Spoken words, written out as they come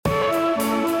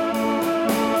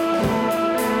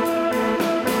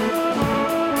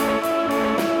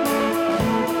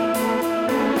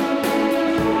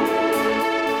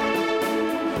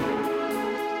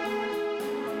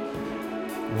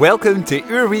Welcome to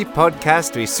our wee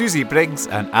podcast with Susie Briggs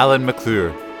and Alan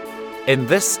McClure. In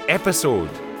this episode,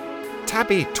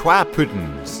 Tabby Twa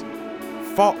Puddings,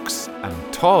 Fox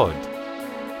and Todd,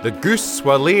 the goose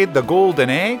wha laid the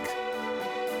golden egg,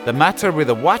 the matter with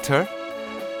the water,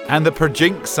 and the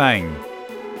perjink sang.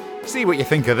 See what you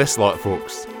think of this lot,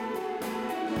 folks.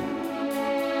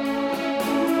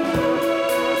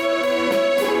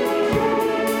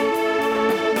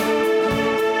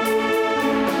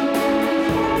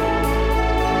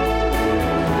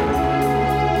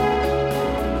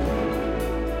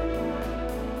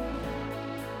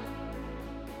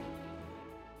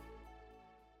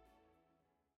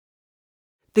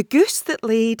 The Goose That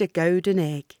Laid a Gowden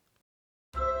Egg.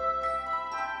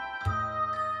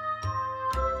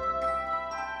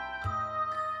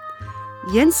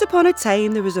 Once upon a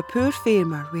time there was a poor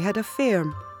farmer who had a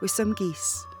farm with some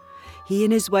geese. He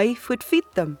and his wife would feed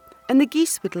them, and the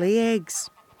geese would lay eggs.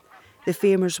 The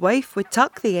farmer's wife would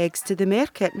tuck the eggs to the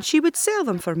market and she would sell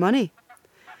them for money.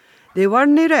 They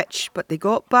weren't rich, but they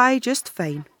got by just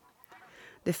fine.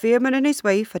 The farmer and his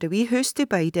wife had a wee house to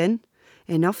bide in,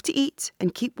 enough to eat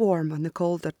and keep warm on the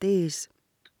colder days.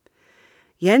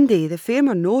 One day the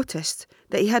farmer noticed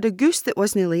that he had a goose that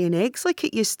wasn't laying eggs like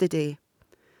it used to do.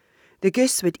 The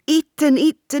goose would eat and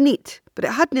eat and eat, but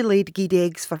it hadn't laid good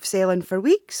eggs for selling for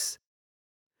weeks.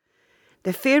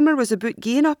 The farmer was about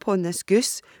giving up on this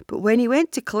goose, but when he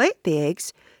went to collect the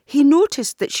eggs, he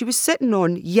noticed that she was sitting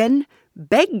on one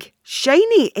big,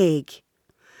 shiny egg.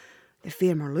 The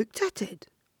farmer looked at it.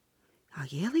 A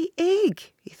yellow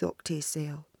egg, he thought to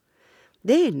himself.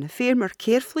 Then the farmer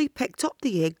carefully picked up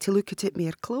the egg to look at it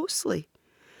more closely.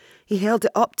 He held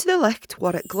it up to the light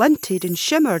where it glinted and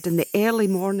shimmered in the early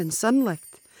morning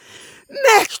sunlight.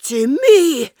 "Mech to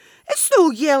me! It's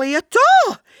no yellow at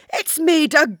all! It's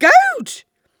made of gowd!"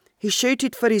 He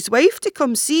shouted for his wife to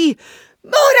come see.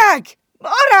 "Morag!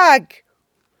 Morag!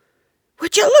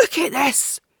 Would you look at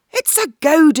this? It's a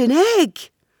gowden egg!"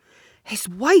 His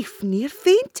wife near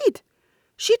fainted.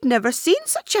 She'd never seen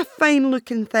such a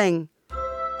fine-looking thing.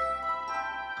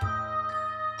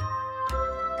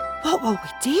 "What will we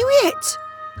do with it?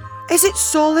 Is it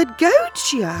solid gowd?"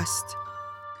 she asked.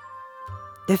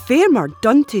 The farmer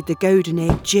dunted the gowden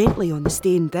egg gently on the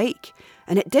stone dyke,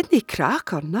 and it didn't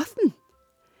crack or nothing.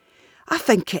 "I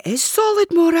think it is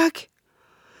solid, Morag.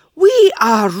 We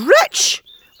are rich!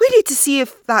 We need to see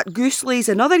if that goose lays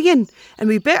another yin, and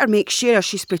we better make sure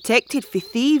she's protected from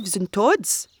thieves and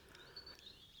toads."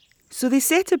 So they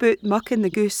set about mucking the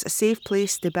goose a safe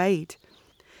place to bide.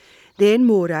 Then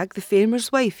Morag, the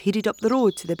farmer's wife, headed up the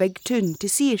road to the big town to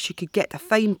see if she could get a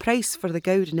fine price for the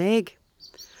gowden egg.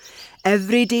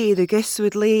 Every day the goose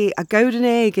would lay a gowden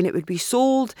egg and it would be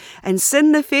sold, and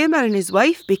soon the farmer and his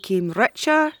wife became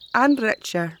richer and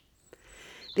richer.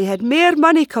 They had more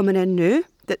money coming in now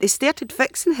that they started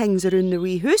fixing things around the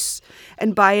wee house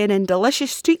and buying in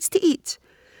delicious treats to eat.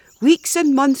 Weeks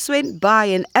and months went by,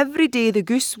 and every day the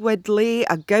goose would lay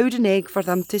a gowden egg for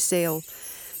them to sell.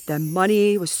 The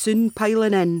money was soon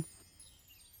piling in.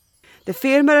 The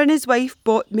farmer and his wife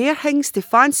bought more things to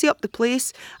fancy up the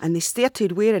place, and they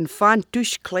started wearing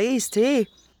fantouche clothes too.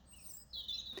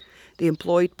 They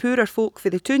employed poorer folk for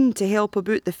the town to help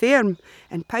about the farm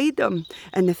and paid them,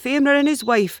 and the farmer and his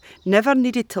wife never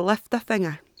needed to lift a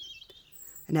finger.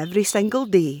 And every single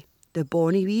day the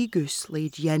bonny wee goose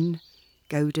laid one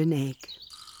gowden egg.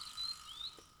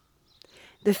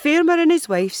 The farmer and his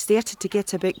wife started to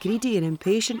get a bit greedy and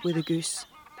impatient with the goose.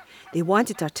 They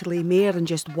wanted her to lay more than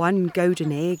just one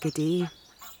gowden egg a day.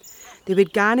 They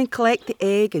would go and collect the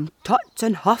egg and tut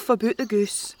and huff about the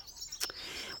goose.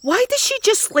 "Why does she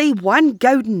just lay one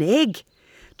gowden egg?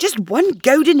 Just one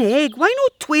gowden egg? Why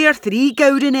not 2 or 3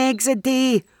 gowden eggs a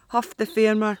day?" huffed the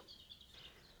farmer.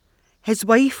 His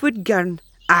wife would gurn.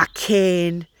 "I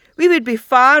ken. We would be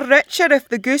far richer if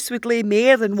the goose would lay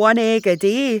more than 1 egg a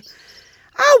day.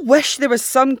 I wish there was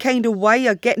some kind of way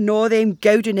of getting all them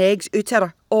gowden eggs out of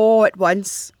her all at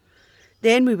once.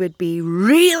 Then we would be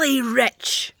really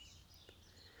rich."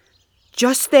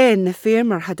 Just then the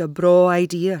farmer had a braw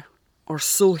idea, or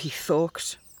so he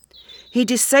thought. He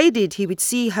decided he would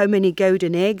see how many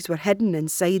gowden eggs were hidden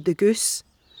inside the goose.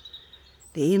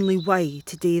 The only way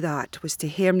to do that was to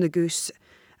harm the goose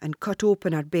and cut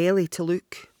open her belly to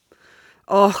look.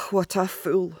 Oh, what a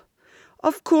fool.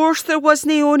 Of course there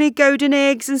wasn't ony gowden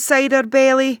eggs inside her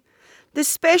belly. The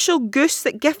special goose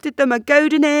that gifted them a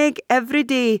gowden egg every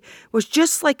day was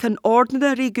just like an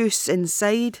ordinary goose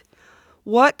inside.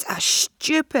 What a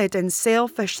stupid and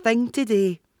selfish thing to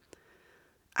do.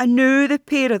 And now the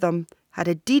pair of them had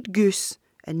a dead goose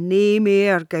and nae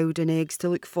mair gowden eggs to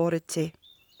look forward to.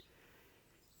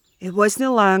 It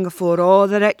wasna lang afore all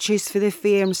the riches for the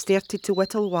farm started to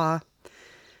whittle awa,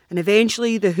 and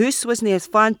eventually the hoose wasna as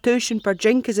fantastic per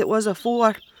jink as it was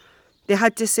afore. They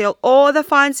had to sell all the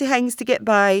fancy things to get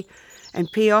by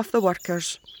and pay off the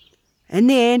workers. In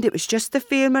the end, it was just the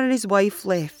farmer and his wife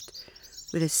left,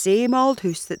 with the same old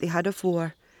hoose that they had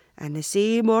afore, and the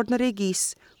same ordinary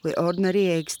geese with ordinary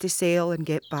eggs to sell and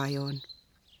get by on.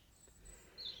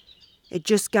 It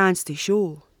just gans to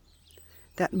show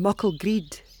that muckle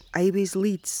greed always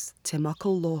leads to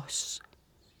muckle loss.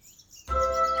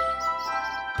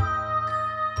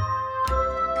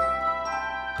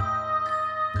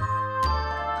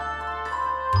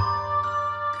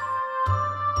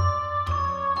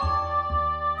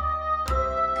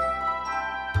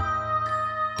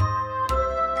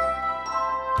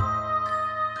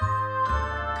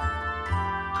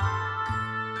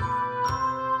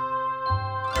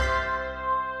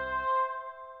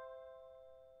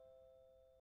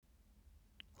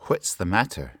 What's the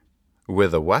matter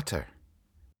with the water?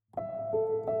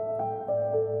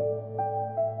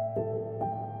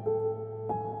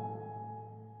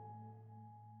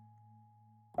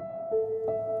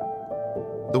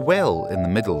 The well in the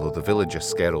middle of the village of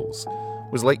Skerrils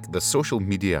was like the social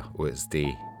media o' its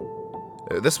day.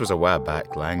 This was a while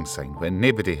back lang syne when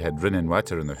nobody had running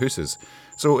water in their houses,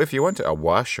 so if you wanted a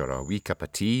wash or a wee cup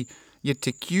of tea, you'd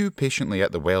to queue patiently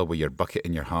at the well with your bucket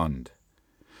in your hand.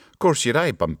 Of course, you'd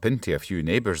aye bump into a few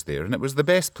neighbours there, and it was the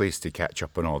best place to catch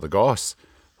up on all the goss.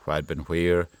 What had been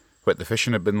where, what the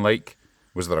fishing had been like,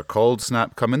 was there a cold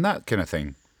snap coming, that kind of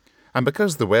thing. And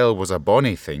because the well was a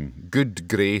bonny thing, good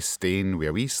grey stane with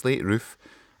a wee slate roof,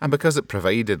 and because it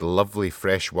provided lovely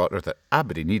fresh water that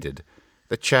abody needed,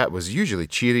 the chat was usually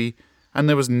cheery, and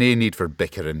there was nae need for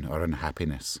bickering or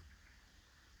unhappiness.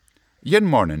 Yin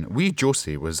morning, wee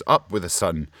Josie was up with the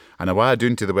sun, and awa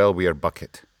doon to the well wi' her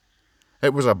bucket.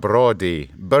 It was a braw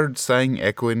day, birds sang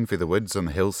echoing for the woods on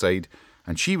the hillside,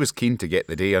 and she was keen to get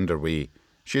the day under way.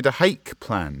 She had a hike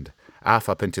planned, aff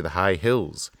up into the high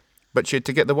hills, but she had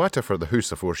to get the water for the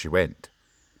hoose afore she went.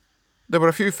 There were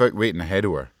a few folk waiting ahead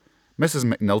of her. Mrs.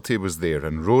 McNulty was there,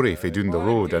 and Rory fae doon the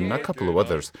road, and a couple of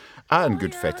others, in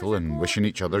good fettle and wishing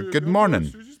each other good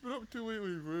morning.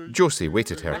 Josie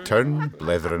waited her turn,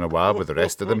 blethering awa with the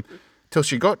rest of them, till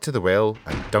she got to the well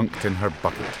and dunked in her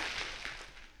bucket.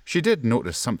 She did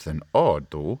notice something odd,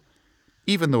 though.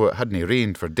 Even though it hadn't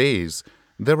rained for days,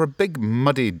 there were big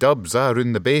muddy dubs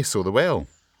round the base o' the well.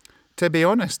 To be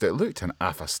honest, it looked an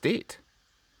aff a state.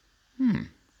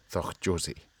 Thought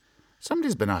Josie.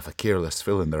 Somebody's been aff a careless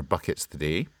filling their buckets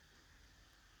today.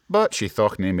 But she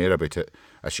thought nae mair about it,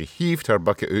 as she heaved her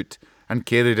bucket out and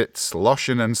carried it,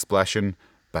 sloshing and splashing,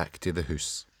 back to the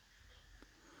hoose.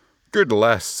 Good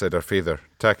lass, said her father,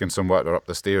 tacking some water up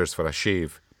the stairs for a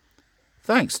shave.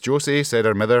 Thanks, Josie, said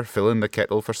her mother, filling the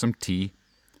kettle for some tea.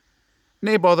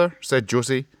 Nae bother, said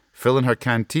Josie, filling her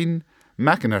canteen,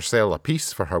 making hersel a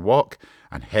piece for her walk,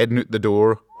 and heading out the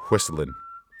door, whistling.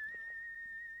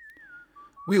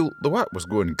 Well, the walk was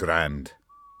going grand.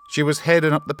 She was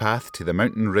heading up the path to the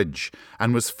mountain ridge,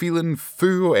 and was feeling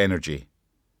full o' energy.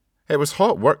 It was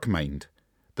hot work, mind.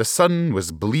 The sun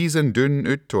was bleezing doon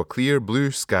out to a clear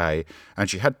blue sky, and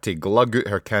she had to glug out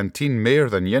her canteen mair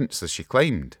than yints as she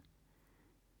climbed.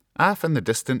 Aff in the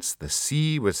distance, the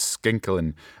sea was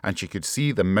skinkling, and she could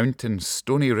see the mountain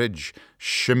stony ridge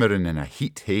shimmering in a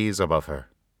heat haze above her.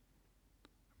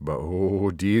 But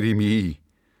oh, dearie me,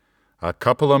 a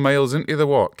couple of miles into the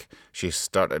walk, she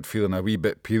started feeling a wee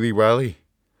bit peely-wally.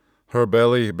 Her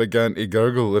belly began to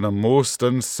gurgle in a most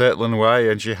unsettling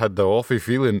way, and she had the awful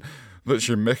feeling that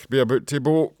she micht be about to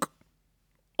boke.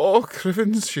 Oh,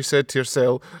 crivens, she said to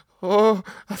herself. Oh,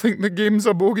 I think the game's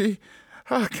a bogey.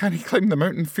 I can't climb the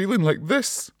mountain feeling like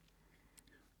this.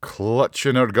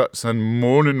 Clutching her guts and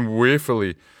moaning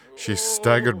waefully, she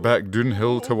staggered back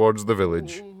downhill towards the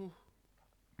village.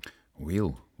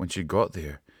 Well, when she got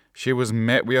there, she was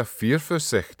met with a fearfu'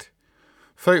 sicht.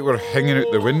 Folk were hanging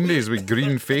out the windows with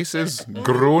green faces,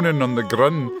 groaning on the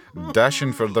grun,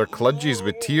 dashing for their cludges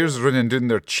with tears running down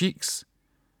their cheeks.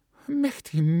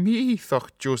 Michty me,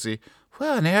 thought Josie,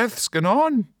 what on earth's going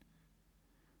on?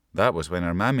 That was when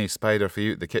her mammy spied her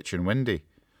fae out the kitchen window.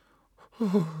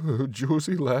 Oh,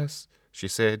 Josie, lass, she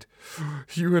said,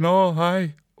 you and all,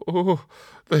 aye. Oh,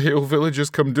 the whole village has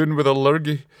come down with a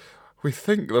lurgy. We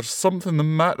think there's something the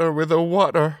matter with the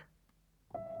water.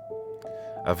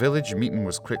 A village meeting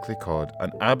was quickly called,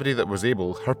 and abody that was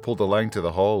able hurpled along to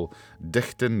the hall,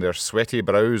 dichting their sweaty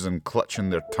brows and clutching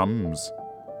their tums.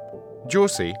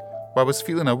 Josie, who was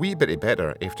feeling a wee bitty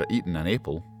better after eating an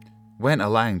apple, went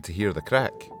along to hear the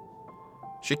crack.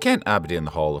 She kent Aberdeen in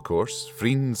the hall, of course,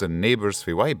 friends and neighbours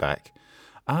fae way back.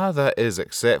 That is,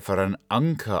 except for an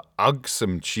unca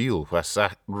ugsome chiel wha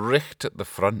sat richt at the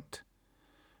front.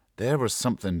 There was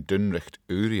something doonricht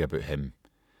oorie about him.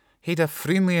 He'd a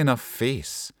friendly enough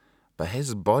face, but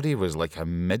his body was like a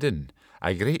midden,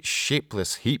 a great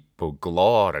shapeless heap o'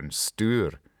 glaur and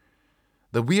stour.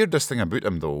 The weirdest thing about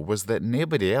him, though, was that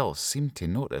nobody else seemed to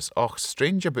notice aught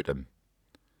strange about him.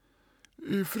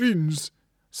 Friends,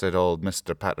 said old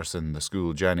Mr. Patterson, the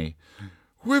school Janny,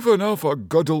 we've enough a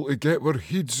guddle to get our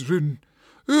heads round.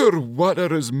 Our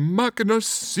water is making us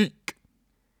sick.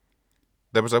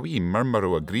 There was a wee murmur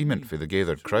of agreement for the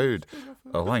gathered crowd,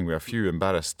 along with a few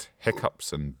embarrassed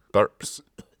hiccups and burps.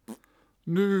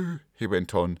 Now, he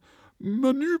went on,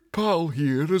 my new pal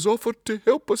here has offered to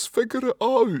help us figure it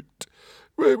out.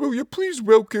 Will you please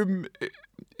welcome...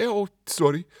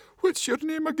 what's your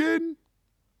name again?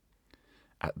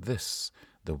 At this,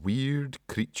 the weird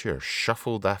creature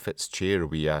shuffled off its chair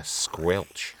wi' a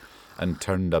squelch and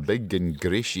turned a big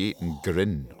ingratiating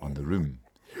grin on the room.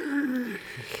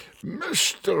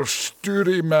 Mr.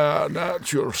 Stouryman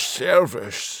at your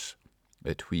service,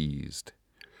 it wheezed.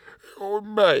 Oh,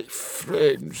 my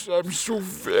friends, I'm so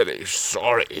very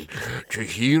sorry to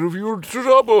hear of your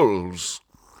troubles.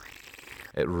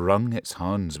 It wrung its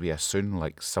hands wi' a sound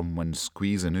like someone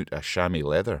squeezing out a chamois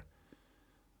leather.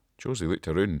 Josie looked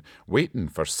around, waiting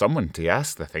for someone to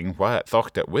ask the thing wha it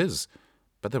thought it was,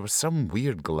 but there was some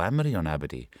weird glamoury on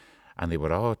Aberdeen, and they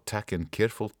were all taking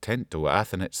careful tent to what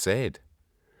Athen it said.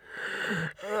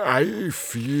 I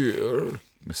fear,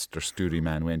 Mr.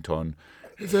 Stouryman went on,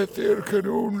 that there can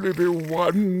only be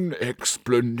one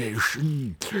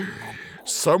explanation.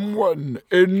 Someone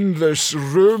in this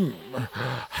room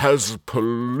has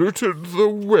polluted the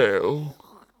well.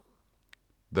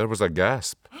 There was a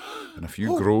gasp and a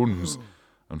few groans,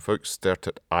 and folks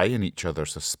started eyeing each other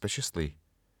suspiciously.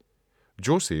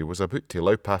 Josie was about to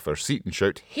loup off her seat and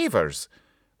shout, "Havers!"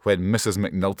 when Mrs.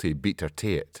 McNulty beat her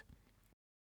to it.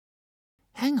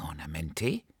 "Hang on a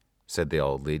minute," said the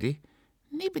old lady.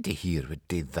 "Nobody here would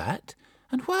do that,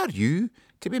 and who are you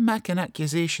to be making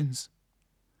accusations?"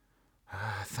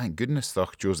 Thank goodness,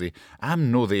 thought Josie,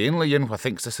 I'm no the only one who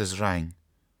thinks this is wrong.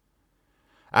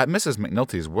 At Mrs.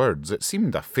 McNulty's words, it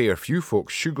seemed a fair few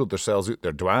folks shuggled themselves out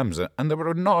their dwams, and there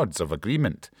were nods of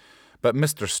agreement. But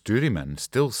Mr. Stouryman,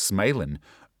 still smiling,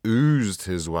 oozed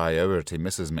his way over to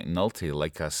Mrs. McNulty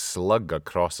like a slug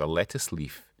across a lettuce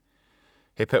leaf.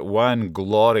 He put one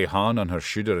glory hand on her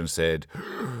shoulder and said,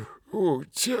 Oh,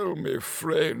 tell me,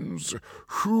 friends,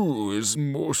 who is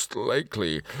most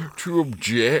likely to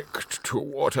object to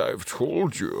what I've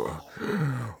told you?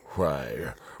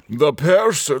 Why, the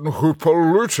person who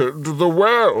polluted the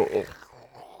well.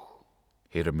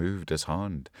 He removed his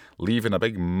hand, leaving a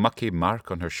big mucky mark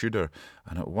on her shoulder,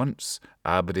 and at once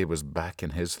Aberdeen was back in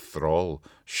his thrall,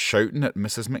 shouting at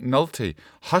Mrs. McNulty,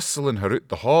 hustling her out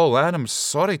the hall, and, I'm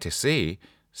sorry to say,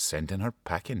 sending her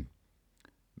packing.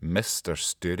 Mr.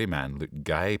 Stouryman looked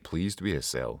gey pleased with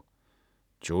himself.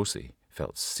 Josie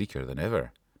felt seeker than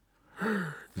ever.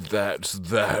 That's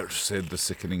that, said the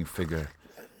sickening figure,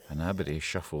 and Aberdeen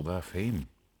shuffled off home.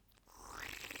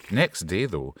 Next day,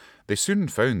 though, they soon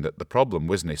found that the problem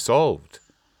wasn't solved.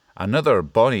 Another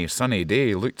bonny sunny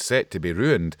day looked set to be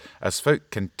ruined as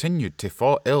folk continued to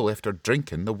fall ill after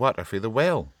drinking the water frae the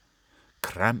well.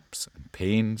 Cramps and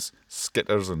pains,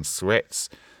 skitters and sweats,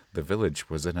 the village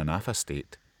was in an awfu'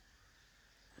 state.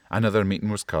 Another meeting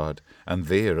was called, and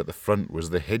there at the front was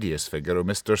the hideous figure of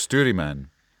Mr. Stouryman.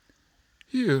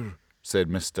 Here, said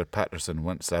Mr. Patterson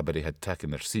once Aberdeen had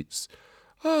taken their seats,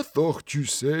 I thought you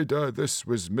said this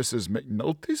was Mrs.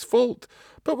 McNulty's fault,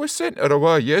 but we sent her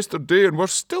away yesterday and we're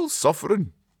still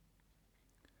suffering.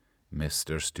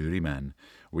 Mr. Stouryman,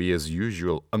 with his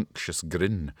usual unctuous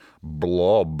grin,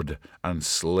 blobbed and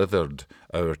slithered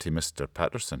over to Mr.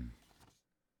 Patterson.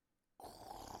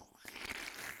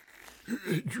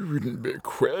 You wouldn't be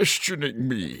questioning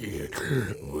me,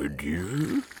 would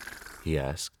you? He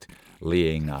asked,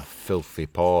 laying a filthy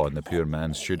paw on the poor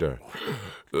man's shoulder.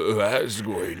 That's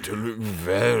going to look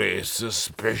very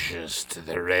suspicious to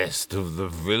the rest of the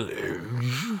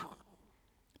village.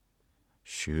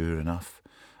 Sure enough,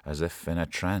 as if in a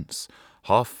trance,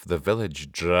 half the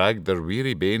village dragged their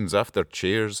weary banes off their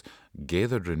chairs,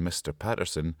 gathered round Mr.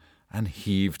 Patterson, and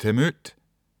heaved him out.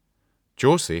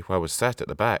 Josie, who was sat at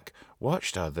the back,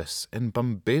 watched all this in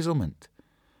bambazelment.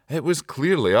 It was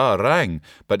clearly a wrang,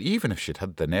 but even if she'd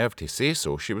had the nerve to say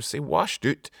so, she was so washed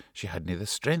out she hadna the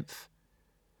strength.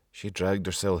 She dragged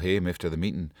herself hame after the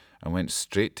meeting and went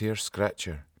straight to her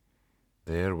scratcher.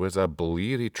 There was a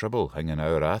bleary trouble hanging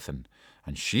o'er Athen,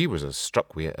 and she was as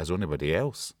struck with it as anybody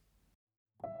else.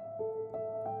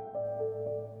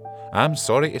 I'm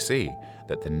sorry to say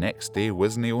that the next day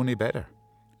wasn't ony better,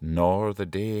 nor the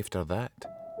day after that.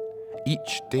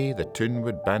 Each day the tune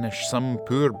would banish some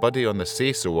poor body on the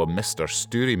say-so of Mr.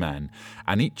 Stouryman,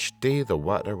 and each day the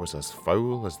water was as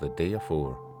foul as the day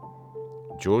afore.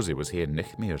 Josie was hearing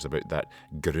nichtmares about that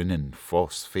grinning,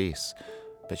 fause face,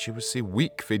 but she was sae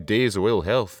weak for days o' ill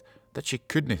health that she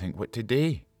couldn't think what to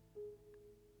do.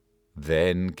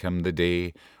 Then come the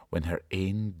day when her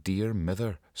ain dear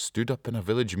mither stood up in a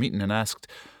village meeting and asked,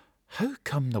 "How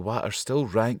come the water still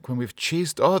rank when we've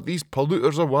chased all these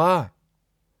polluters awa?"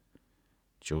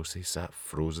 Josie sat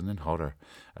frozen in horror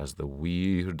as the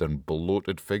weird and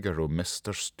bloated figure of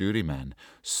Mr. Stouryman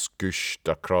scooshed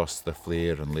across the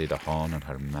flare and laid a hand on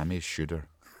her mammy's shoulder.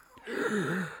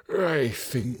 "I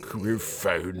think we've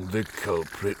found the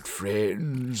culprit,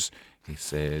 friends," he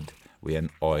said with an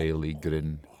oily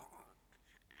grin.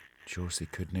 Josie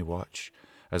couldn't watch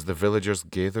as the villagers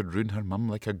gathered round her mum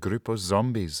like a group of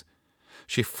zombies.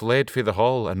 She fled for the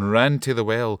hall and ran to the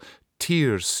well,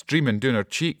 tears streaming down her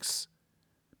cheeks.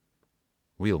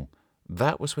 Well,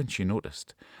 that was when she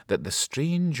noticed that the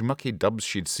strange mucky dubs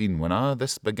she'd seen when all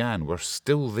this began were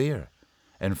still there.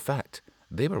 In fact,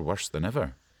 they were worse than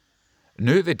ever.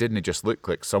 Now they didn't just look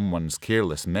like someone's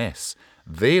careless mess.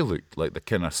 They looked like the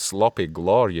kind of sloppy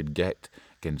glore you'd get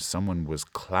when someone was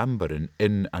clambering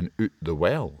in and out the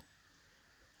well.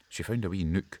 She found a wee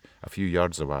nook a few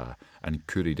yards away and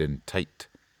cooried in tight.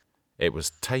 It was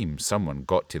time someone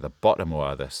got to the bottom of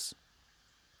all this.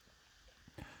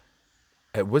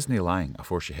 It wasn't lang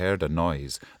afore she heard a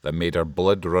noise that made her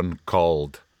blood run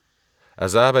cauld.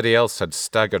 As everybody else had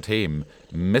staggered hame,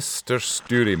 Mr.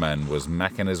 Stouryman was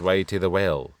making his way to the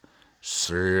well.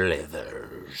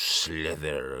 Slither,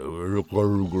 slither.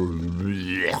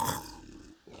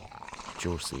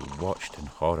 Josie watched in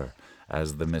horror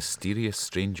as the mysterious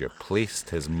stranger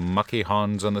placed his mucky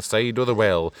hands on the side of the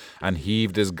well and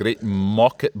heaved his great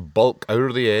mocket bulk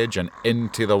over the edge and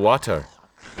into the water.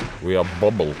 With a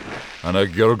bubble and a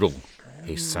gurgle,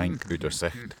 he sank out of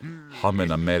sight, humming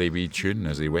a merry wee tune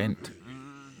as he went.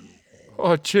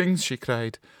 "Oh, Jings," she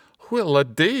cried, "well a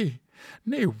day!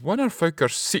 Nae wonder folk are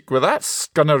seek with that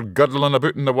scunner gurgling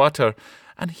about in the water,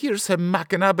 and here's him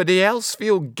making abody else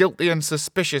feel guilty and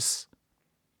suspicious."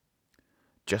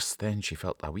 Just then she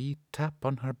felt a wee tap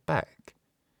on her back.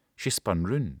 She spun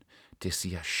round to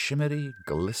see a shimmery,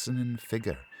 glistening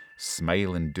figure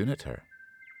smiling down at her.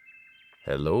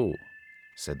 "Hello,"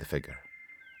 said the figure.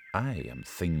 "I am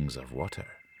Things of Water.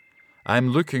 I'm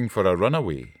looking for a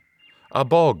runaway, a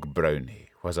bog brownie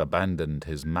who has abandoned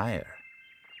his mire."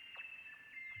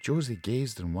 Josie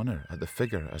gazed in wonder at the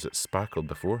figure as it sparkled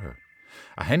before her.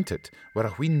 Ahint it were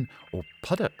a wheen o'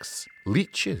 puddocks,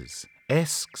 leeches,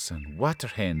 esks, and water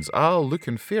hens, all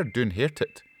looking fair doon hurt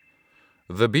it.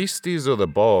 "The beasties o' the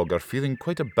bog are feeling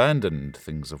quite abandoned,"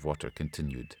 Things of Water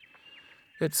continued.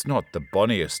 "It's not the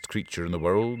bonniest creature in the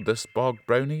world, this bog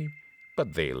brownie,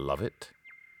 but they love it.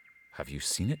 Have you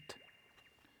seen it?"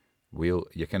 Well,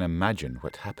 you can imagine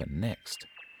what happened next.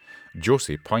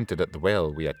 Josie pointed at the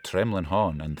well with a trembling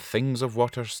horn, and Things of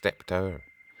Water stepped out.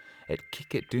 It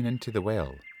kicked it down into the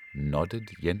well, nodded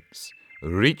yince,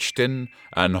 reached in,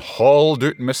 and hauled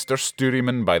out Mr.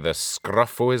 Stouryman by the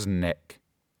scruff o' his neck.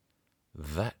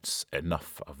 "That's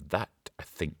enough of that, I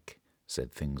think,"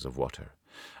 said Things of Water,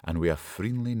 and with a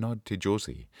friendly nod to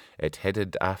Josie, it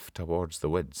headed aft towards the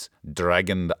woods,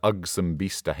 dragging the ugsome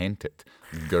beast ahint it,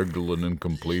 gurgling and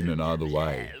complaining all the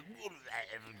way.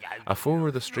 Afore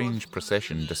the strange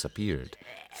procession disappeared,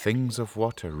 Things of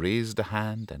Water raised a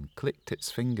hand and clicked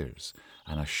its fingers,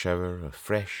 and a shower of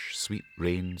fresh, sweet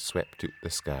rain swept out the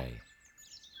sky.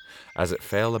 As it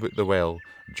fell about the well,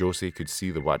 Josie could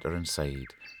see the water inside,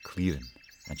 clearing,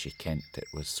 and she kent it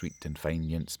was sweet and fine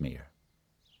yince mair.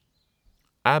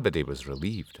 Abody was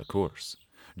relieved, of course.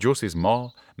 Josie's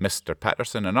ma, Mr.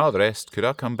 Patterson, and all the rest could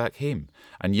all come back hame,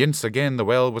 and yince again the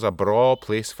well was a braw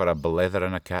place for a blether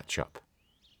and a catch-up.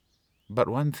 But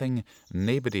one thing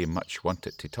naebody much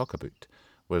wanted to talk about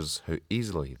was how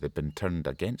easily they'd been turned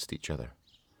against each other.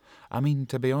 I mean,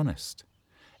 to be honest,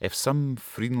 if some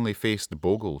friendly-faced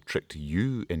bogle tricked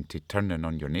you into turning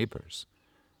on your neighbours,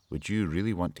 would you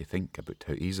really want to think about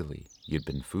how easily you'd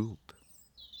been fooled?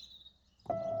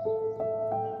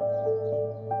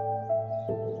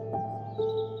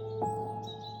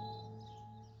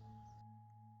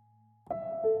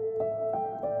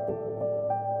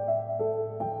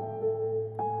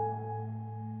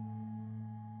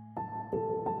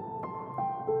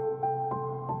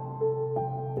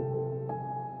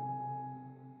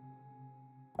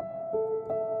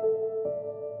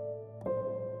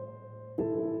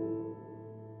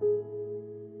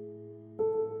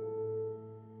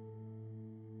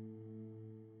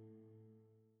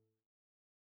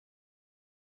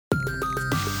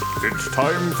 It's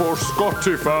time for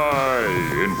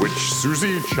Scottify, in which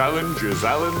Susie challenges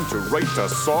Alan to write a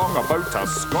song about a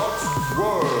Scots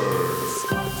word.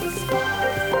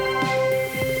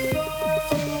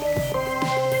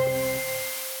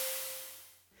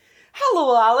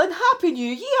 Hello, Alan. Happy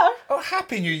New Year. Oh,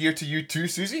 Happy New Year to you too,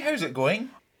 Susie. How's it going?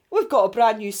 We've got a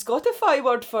brand new Scottify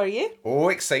word for you. Oh,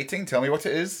 exciting. Tell me what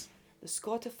it is. The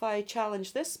Scottify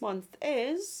challenge this month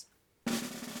is...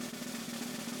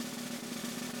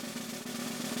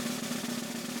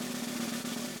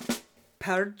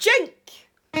 Perjink.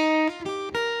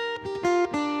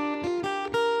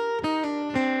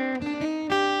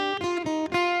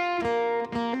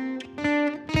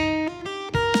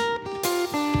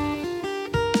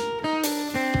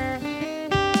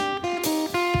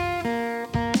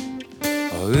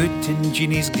 Out in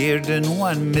Jeannie's garden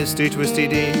one misty twisty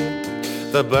day,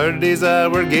 the birdies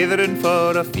were gathering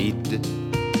for a feed.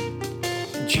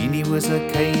 Jeannie was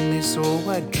a kindly soul,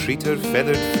 I'd treat her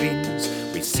feathered friends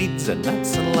with seeds and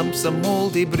nuts and lumps of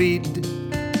mouldy breed.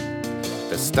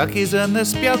 The stuckies and the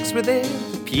spjugs were there,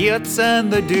 the peats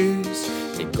and the dews,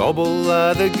 to gobble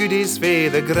the goodies fae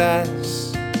the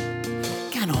grass.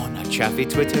 Can on, a chaffy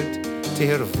twittered to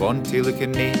her vaunty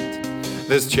looking mate,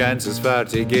 there's chances far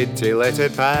too good to let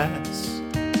it pass.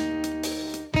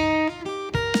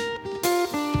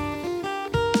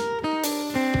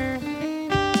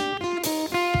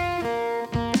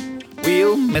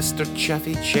 Well, Mr.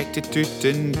 Chaffee checked it out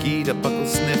and gied a buckle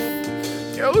sniff.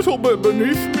 A little bit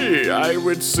beneath me, I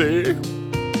would say.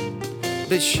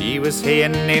 But she was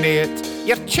haying in it,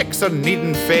 your chicks are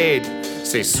needing fed,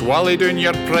 say swally down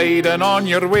your pride and on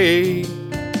your way.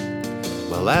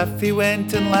 Well, off he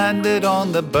went and landed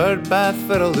on the bird bath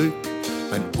for a look,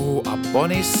 when oh, a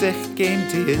bonny sich came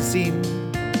to his een.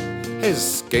 His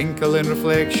skinkling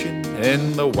reflection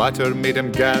in the water made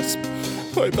him gasp,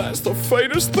 Why, that's the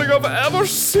finest thing I've ever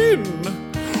seen.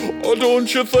 Oh,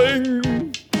 don't you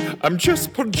think I'm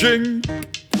just perjink?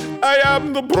 I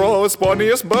am the brawest,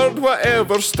 bonniest bird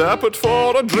whatever step it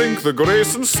for a drink. The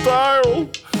grace and style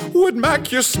would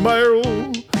make you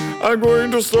smile. I'm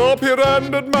going to stop here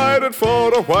and admire it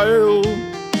for a while.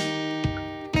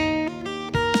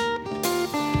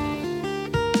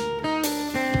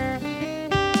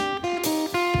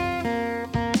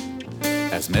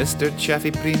 As Mr.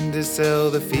 Chaffee preened his cell,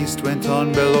 the feast went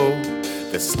on below.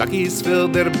 The stuckies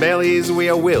filled their bellies with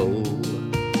a will.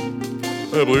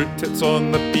 The blue tits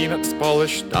on the peanuts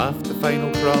polished off the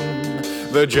final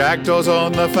crumb. The jackdaws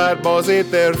on the fat balls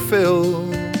ate their fill.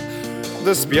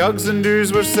 The spjugs and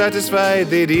dews were satisfied,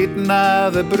 they'd eaten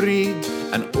the breed,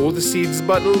 and oh, the seeds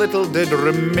but little did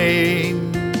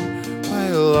remain.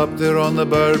 While up there on the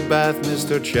bird bath,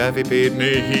 Mr. Chaffee paid no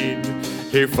heed.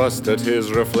 He fussed at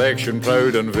his reflection,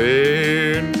 proud and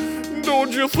vain.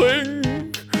 Don't you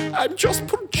think I'm just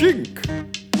perjink?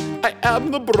 I am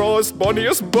the brawest,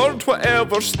 bonniest bird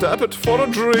whatever step it for a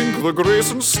drink. The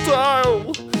grace and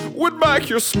style would make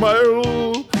you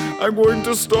smile. I'm going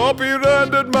to stop here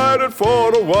and admire it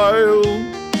for a while.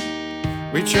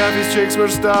 We Chaffee's chicks were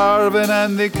starving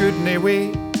and they couldn't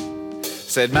wait.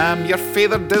 Said, ma'am, your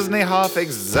father Disney half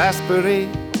exasperate.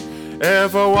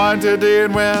 If I wanted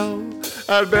doing well,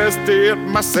 I'd best do it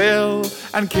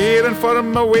myself. And caring for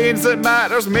my wains that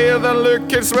matters more than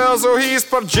looking swell. So he's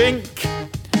perjink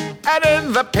and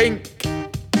in the pink.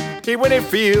 He wouldn't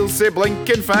feel say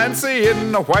blinking fancy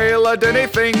in a while. I didn't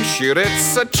think, sure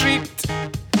it's a treat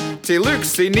to look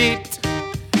so neat.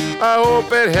 I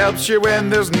hope it helps you when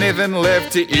there's nothing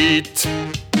left to eat.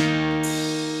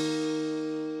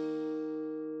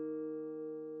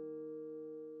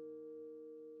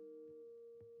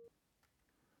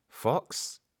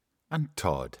 Fox and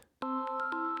Todd.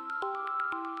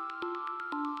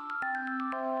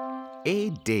 A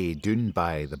day doon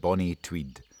by the bonny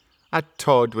Tweed, a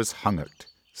Todd was hungert,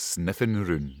 sniffing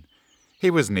roon. He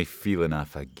was nae feeling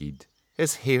of a geed,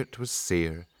 his heart was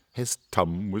sair, his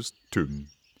tum was toom.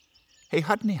 He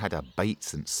hadna had a bite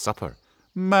since supper,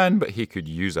 man, but he could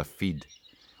use a feed.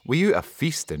 Wi'oot a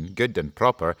feasting, good and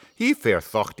proper, he fair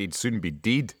thocht he'd soon be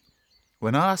deed.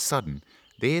 When a sudden,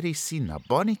 there he seen a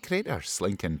bonny crater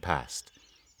slinking past.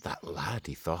 That lad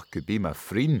he thought could be my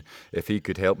friend, if he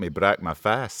could help me brack my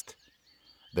fast.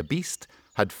 The beast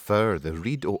had fur the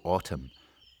reed o' autumn,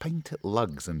 pinted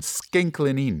lugs and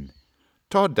skinkling een.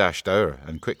 Todd dashed o'er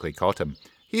and quickly caught him.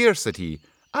 Here, said he,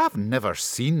 I've never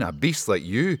seen a beast like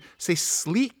you, sae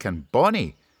sleek and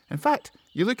bonny. In fact,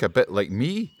 you look a bit like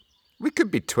me. We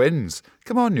could be twins.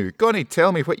 Come on now, gonny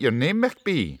tell me what your name micht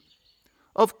be.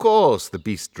 Of course, the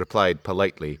beast replied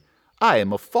politely, I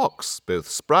am a fox, both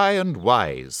spry and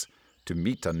wise. To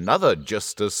meet another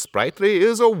just as sprightly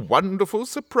is a wonderful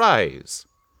surprise.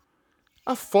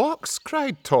 A fox,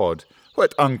 cried Tod.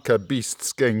 What unca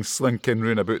beasts gang slinking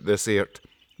round about this airt?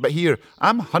 But here,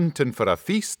 I'm hunting for a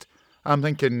feast. I'm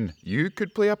thinking you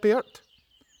could play a part.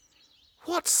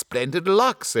 What splendid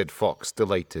luck, said Fox,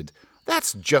 delighted.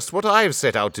 That's just what I've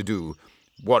set out to do.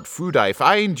 What food I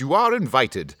find, you are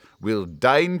invited. We'll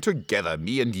dine together,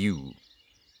 me and you.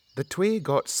 The twa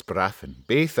got spraffin,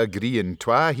 baith agreeing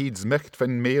twa heeds micht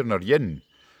fin mair nor yin,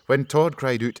 when Tod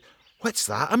cried out, What's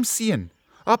that I'm seeing?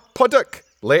 A puddock!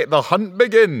 Let the hunt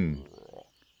begin!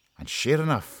 And sure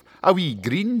enough, a wee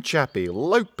green chappie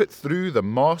loupit through the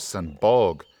moss and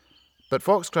bog. But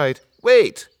Fox cried,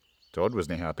 Wait! Tod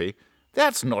wasna happy.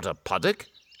 That's not a puddock,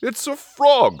 it's a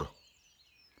frog.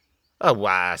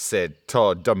 Awa, said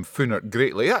Tod, dumbfounded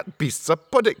greatly, that beast's a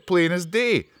puddock plain as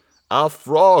day. A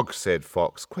frog, said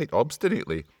Fox, quite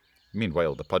obstinately.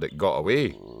 Meanwhile, the puddock got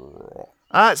away.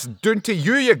 That's doon to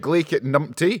you, you glaikit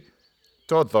numpty.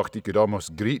 Tod thought he could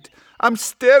almost greet. I'm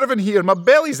starving here, my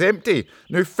belly's empty.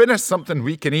 Now finish something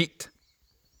we can eat.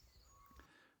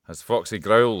 As Foxy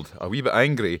growled, a wee bit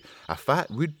angry, a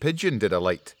fat wood pigeon did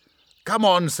alight. Come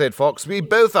on, said Fox, we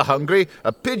both are hungry.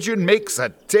 A pigeon makes a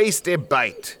tasty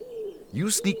bite.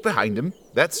 You sneak behind him,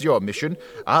 that's your mission.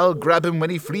 I'll grab him when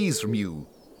he flees from you.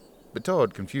 But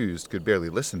Tod, confused, could barely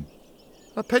listen.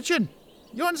 A pigeon?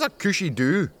 Yon's a cushy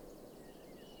do.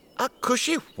 A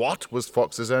cushy what? Was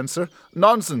Fox's answer.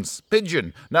 Nonsense,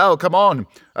 pigeon. Now come on,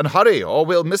 and hurry, or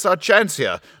we'll miss our chance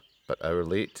here. But hour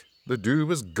late, the dew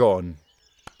was gone.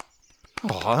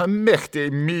 Oh, michty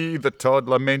me, the Tod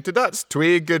lamented. That's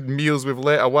twa good meals we've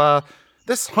let awa.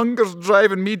 This hunger's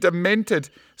driving me demented.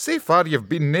 Sae far you've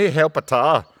been nae help at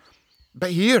a'.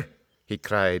 But here, he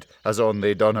cried, as on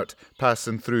they done it,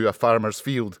 passing through a farmer's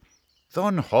field.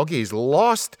 Thon hoggie's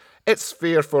lost. It's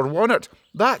fair for one it.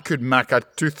 That could mak a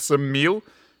toothsome meal.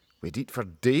 We'd eat for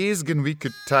days gin we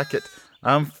could tak it.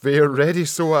 I'm fair ready,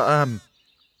 so I am.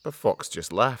 But Fox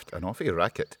just laughed, and off he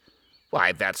racket.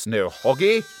 Why, that's no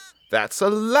hoggie. That's a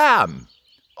lamb.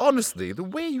 Honestly, the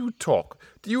way you talk,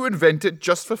 do you invent it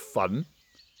just for fun?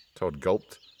 Tod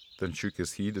gulped, then shook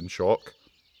his head in shock.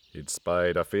 He'd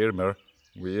spied a farmer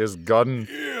wi' his gun.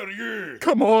 Here, you!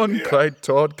 Come on, cried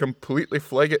Tod, completely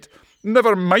flegget.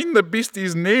 Never mind the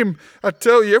beastie's name. I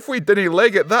tell you, if we dinna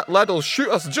leg it, that lad'll shoot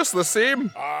us just the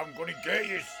same. I'm going to get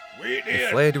you. Wait He here.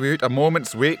 fled without a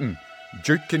moment's waiting,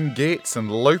 juking gates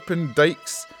and louping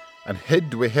dykes, and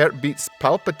hid wi' heartbeats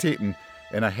palpitating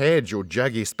in a hedge o'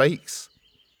 jaggy spikes.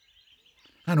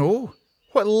 And oh,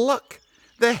 what luck!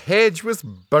 The hedge was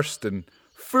bursting,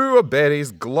 full o'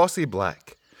 berries glossy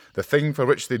black, the thing for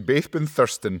which they'd baith been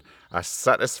thirsting, a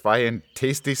satisfying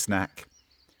tasty snack.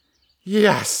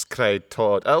 Yes, cried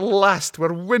Tod, at last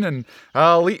we're winning.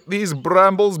 I'll eat these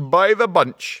brambles by the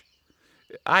bunch.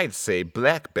 I'd say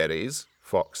blackberries,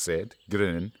 Fox said,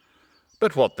 grinning.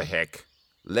 But what the heck?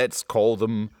 Let's call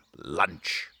them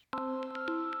lunch.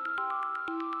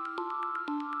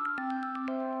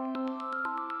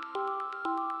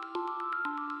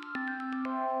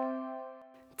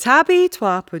 Tabby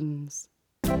Twappins.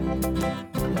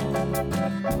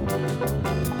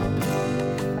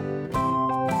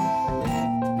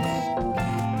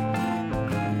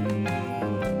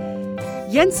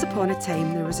 Once upon a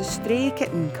time there was a stray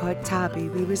kitten called Tabby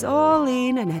who was all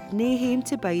alone and had nae hame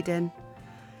to bide in.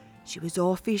 She was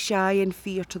awful shy and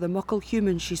fear to the muckle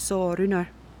humans she saw around her.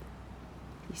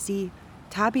 You see,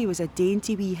 Tabby was a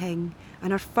dainty wee thing,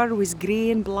 and her fur was grey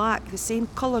and black, the same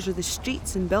colours of the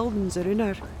streets and buildings around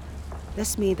her.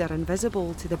 This made her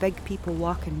invisible to the big people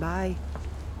walking by.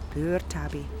 Poor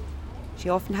Tabby. She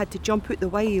often had to jump out the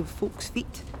way of folks'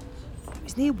 feet. It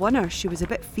was nae wonder she was a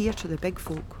bit fear to the big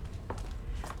folk.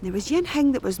 There was one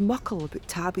thing that was muckle about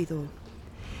Tabby though,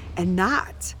 and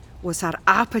that was her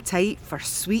appetite for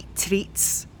sweet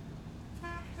treats.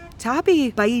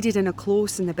 Tabby bided in a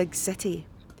close in the big city.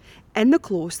 In the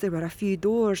close there were a few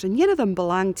doors, and one of them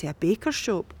belonged to a baker's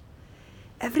shop.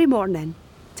 Every morning,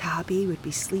 Tabby would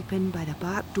be sleeping by the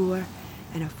back door,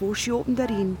 and afore she opened her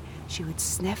een, she would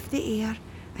sniff the air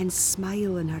and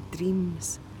smile in her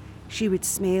dreams. She would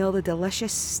smell the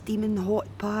delicious steaming hot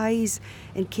pies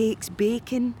and cakes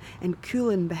baking and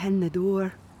cooling behind the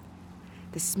door.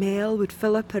 The smell would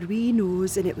fill up her wee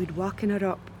nose and it would waken her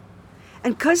up.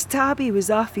 And 'cause Tabby was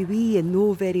awfy wee and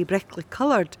no very brightly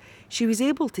coloured, she was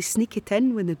able to sneak it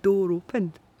in when the door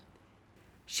opened.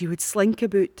 She would slink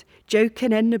about,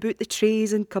 jouking in about the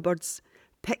trays and cupboards,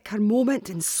 pick her moment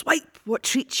and swipe what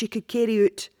treats she could carry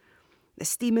out. The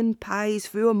steaming pies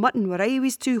full of mutton were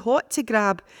always too hot to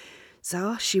grab,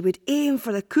 so she would aim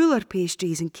for the cooler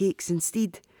pastries and cakes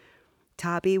instead.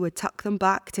 Tabby would tuck them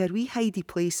back to her wee hidey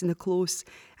place in the close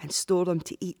and store them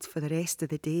to eat for the rest of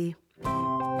the day.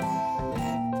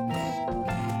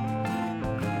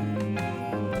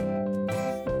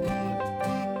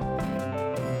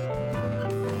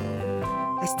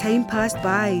 As time passed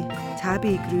by,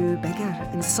 Tabby grew bigger,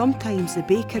 and sometimes the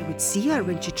baker would see her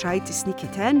when she tried to sneak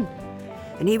it in.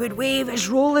 And he would wave his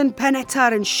rolling pin at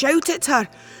her and shout at her,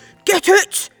 "Get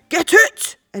out! Get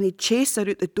out!" And he'd chase her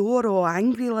out the door all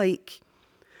angry like.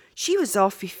 She was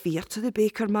off with fear to the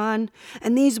baker man,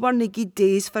 and these weren't good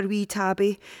days for wee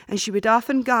Tabby, and she would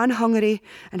often go on hungry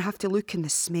and have to look in the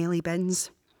smelly bins.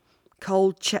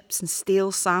 Cold chips and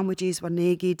stale sandwiches were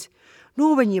nae good,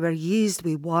 no when you were used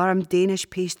with warm Danish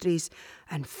pastries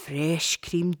and fresh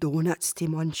cream doughnuts to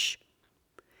munch.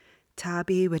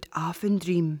 Tabby would often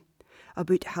dream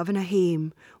about having a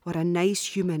home where a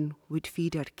nice human would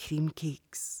feed her cream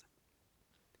cakes.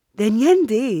 Then one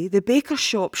day the baker's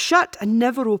shop shut and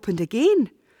never opened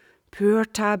again. Poor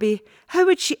Tabby, how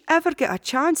would she ever get a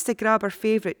chance to grab her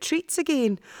favourite treats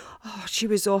again? Oh, she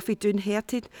was awfully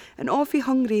downhearted and awfully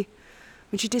hungry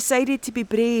when she decided to be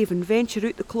brave and venture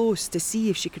out the close to see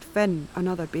if she could find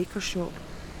another baker's shop.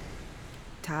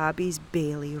 Tabby's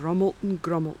belly rumbled and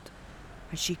grumbled,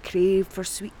 and she craved for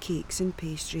sweet cakes and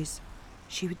pastries.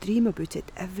 She would dream about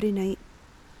it every night.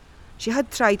 She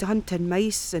had tried hunting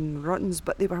mice and rottens,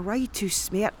 but they were way too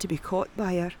smart to be caught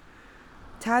by her.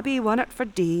 Tabby wandered for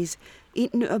days,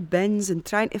 eating out of bins and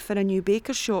trying to find a new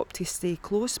baker's shop to stay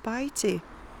close by to.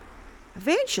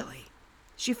 Eventually,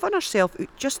 she found herself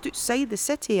just outside the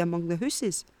city among the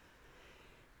houses.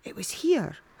 It was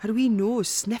here her wee nose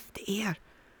sniffed the air,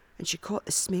 and she caught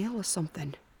the smell of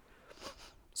something.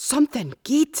 Something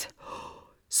good!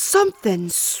 Something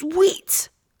sweet!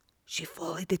 She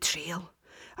followed the trail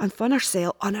and found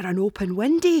herself under an open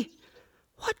window.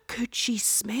 What could she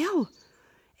smell?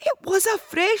 It was a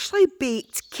freshly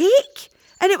baked cake,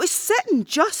 and it was sitting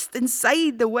just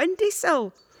inside the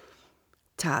windowsill.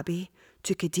 Tabby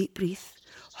took a deep breath,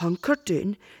 hunkered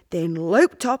down, then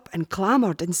louped up and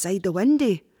clambered inside the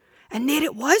window. And there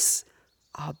it was,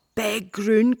 a big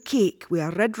round cake with a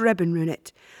red ribbon round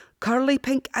it, curly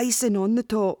pink icing on the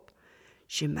top.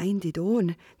 She minded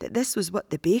on that this was what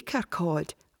the baker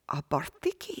called a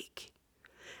birthday cake.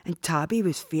 And Tabby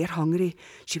was fair hungry.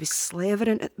 She was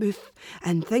slavering at the mouth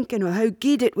and thinking of how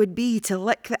good it would be to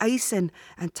lick the icing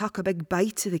and tuck a big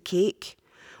bite of the cake.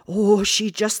 Oh,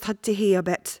 she just had to hae a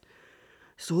bit.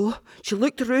 So she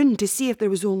looked around to see if there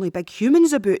was only big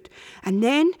humans about, and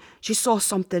then she saw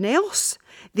something else.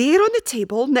 There on the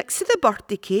table, next to the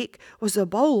birthday cake, was a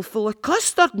bowl full of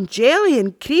custard and jelly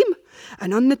and cream,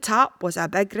 and on the top was a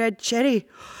big red cherry.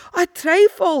 A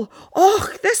trifle!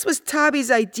 Oh, this was Tabby's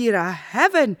idea of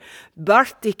heaven.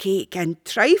 Birthday cake and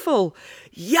trifle.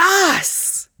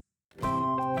 Yes!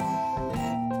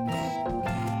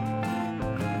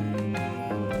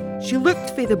 She looked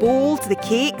fae the bowl to the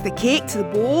cake to the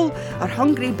bowl. Her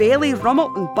hungry belly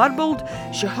rumbled and burbled.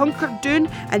 She hunkered down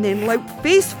and then louped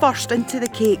face first into the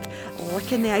cake,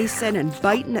 licking the icing and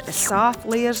biting at the soft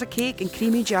layers of cake and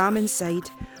creamy jam inside.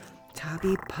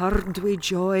 Tabby purred with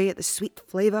joy at the sweet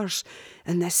flavours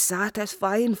and the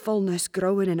satisfying fullness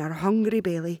growing in her hungry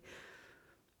belly.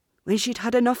 When she'd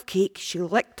had enough cake, she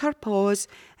licked her paws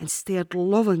and stared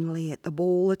lovingly at the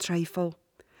bowl of trifle.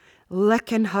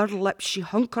 Licking her lips, she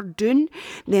hunkered down,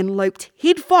 then louped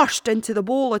head first into the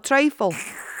bowl of trifle.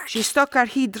 She stuck her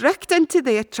head right into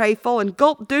the trifle and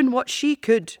gulped down what she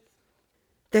could.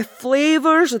 The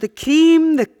flavours of the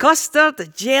cream, the custard, the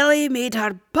jelly made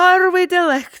her purr with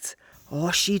delight.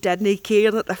 Oh, she didn't care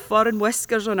that the fur and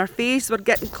whiskers on her face were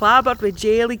getting clabbered with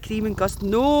jelly, cream and custard.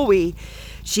 No way.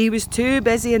 She was too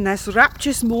busy in this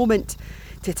rapturous moment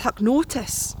to take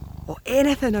notice of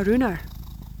anything around her.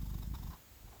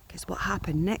 Because what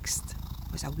happened next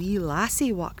was a wee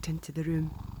lassie walked into the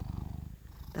room.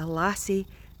 The lassie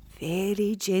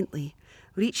very gently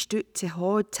reached out to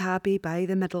hold Tabby by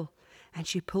the middle, and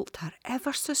she pulled her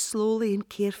ever so slowly and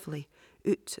carefully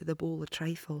out of the bowl of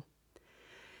trifle.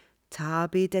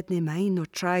 Tabby didn't mind nor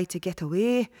try to get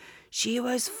away. She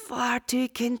was far too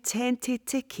contented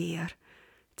to care.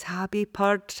 Tabby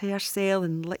purred to herself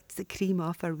and licked the cream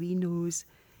off her wee nose.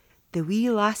 The wee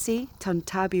lassie turned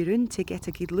Tabby round to get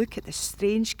a good look at the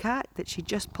strange cat that she'd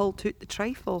just pulled out the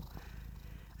trifle.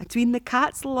 Between the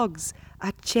cat's lugs,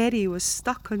 a cherry was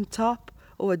stuck on top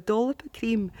of a dollop of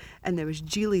cream, and there was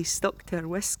jelly stuck to her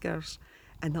whiskers.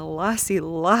 And the lassie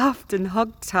laughed and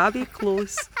hugged Tabby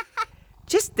close.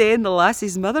 Just then the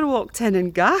lassie's mother walked in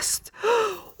and gasped,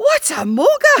 "What a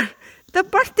mogger! The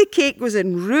birthday cake was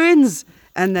in ruins,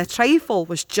 and the trifle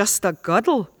was just a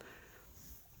guddle."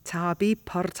 Tabby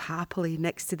purred happily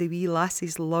next to the wee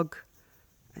lassie's lug.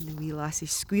 And the wee lassie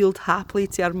squealed happily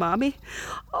to her mammy.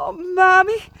 "Oh,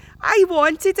 Mammy, I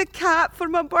wanted a cat for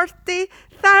my birthday.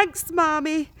 Thanks,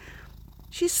 Mammy.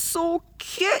 She's so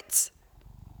cute."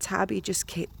 Tabby just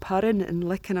kept purring and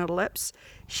licking her lips.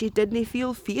 She didn't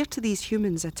feel fear to these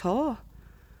humans at all.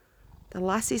 The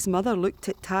lassie's mother looked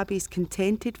at Tabby's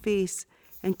contented face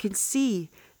and could see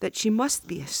that she must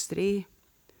be a stray.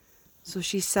 So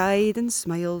she sighed and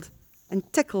smiled and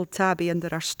tickled Tabby under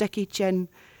her sticky chin.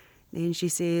 Then she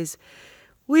says,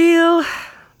 "Well,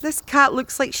 this cat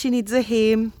looks like she needs a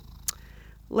home.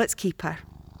 Let's keep her,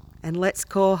 and let's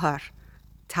call her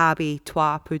Tabby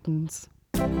Twa Puddings."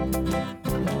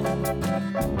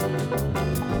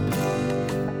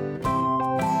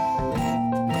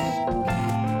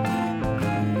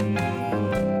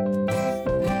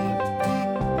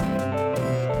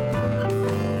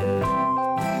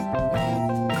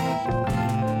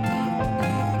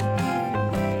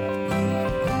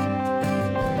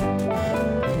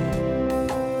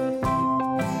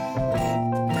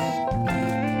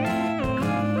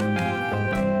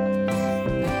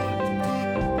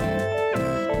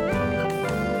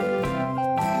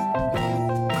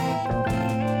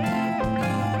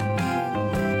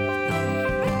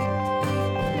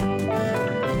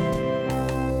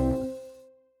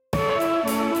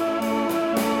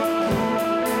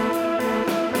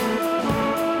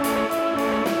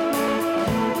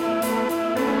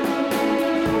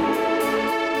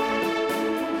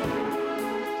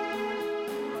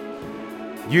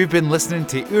 You've been listening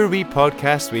to Our Wee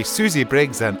Podcast with Susie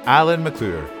Briggs and Alan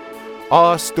McClure.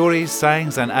 All stories,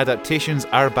 songs and adaptations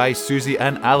are by Susie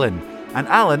and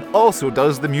Alan also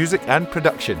does the music and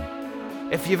production.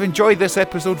 If you've enjoyed this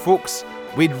episode, folks,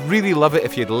 we'd really love it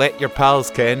if you'd let your pals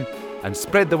ken and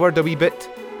spread the word a wee bit.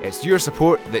 It's your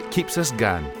support that keeps us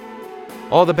going.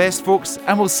 All the best, folks,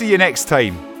 and we'll see you next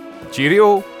time.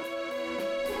 Cheerio!